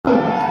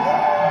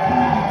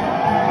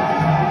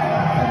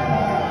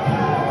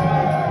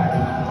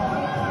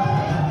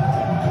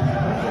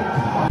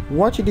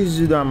Watch this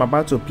video I'm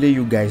about to play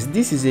you guys.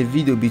 This is a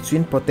video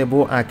between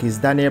Portable and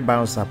Kizz Daniel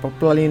bouncer,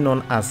 popularly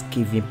known as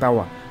Kelvin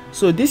Power.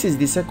 So this is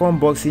the second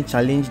boxing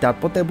challenge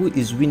that Portable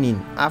is winning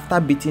after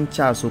beating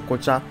Charles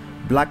Okocha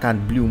black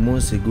and blue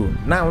months ago.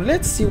 Now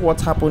let's see what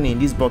happened in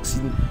this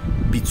boxing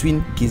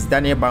between Kizz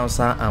Daniel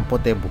bouncer and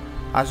Portable.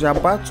 As you are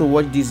about to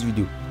watch this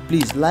video,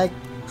 please like,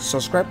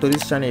 subscribe to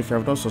this channel if you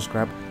have not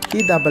subscribed,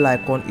 hit that bell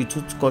icon, it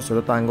will cost a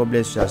lot, and God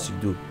bless you as you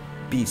do.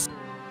 Peace.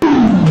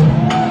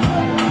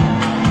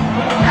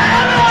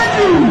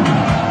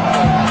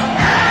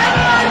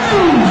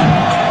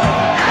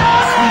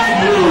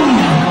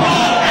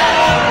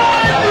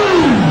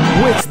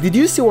 Wait, did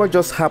you see what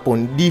just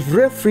happened? The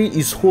referee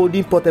is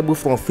holding Portable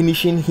from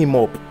finishing him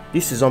up.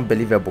 This is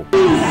unbelievable.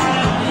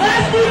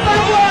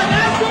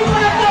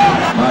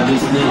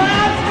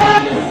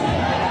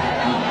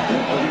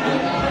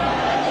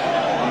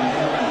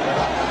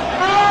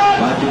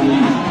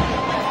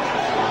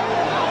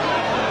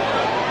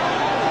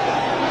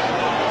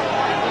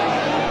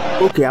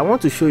 Okay, I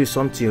want to show you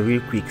something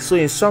real quick. So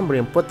in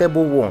summary,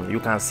 Portable won.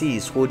 You can see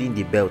he's holding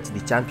the belt, the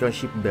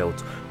championship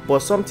belt. But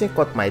something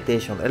caught my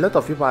attention. A lot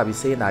of people have been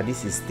saying that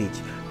this is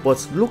staged.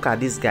 But look at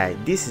this guy.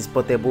 This is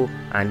Portable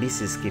and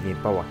this is Kelvin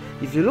Power.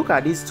 If you look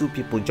at these two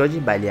people,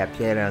 judging by their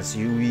appearance,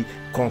 you will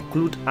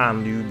conclude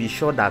and you will be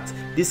sure that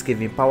this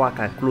Kelvin Power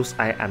can close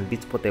eye and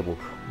beat Portable.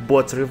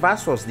 But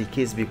reverse was the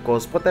case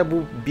because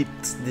Portable beat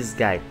this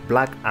guy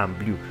black and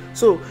blue.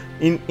 So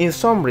in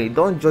summary,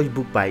 don't judge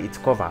book by its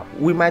cover.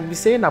 We might be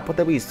saying that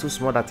Portable is too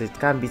small that it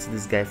can't beat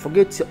this guy.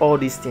 Forget all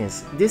these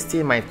things. This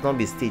thing might not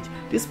be staged.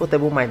 This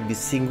Portable might be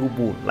single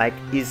bone, like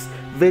he's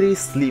very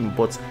slim,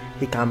 but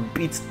he can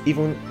beat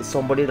even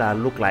somebody that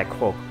look like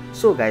Hulk.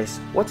 So guys,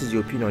 what is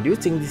your opinion? Do you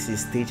think this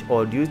is staged,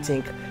 or do you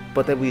think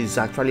Portable is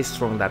actually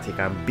strong that he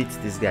can beat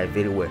this guy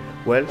very well?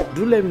 Well,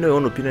 do let me know your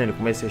own opinion in the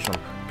comment section.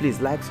 Please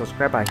like,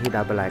 subscribe and hit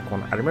that bell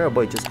icon. And remember,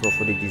 boy, just go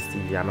for the Gist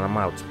TV, and I'm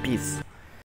out. Peace.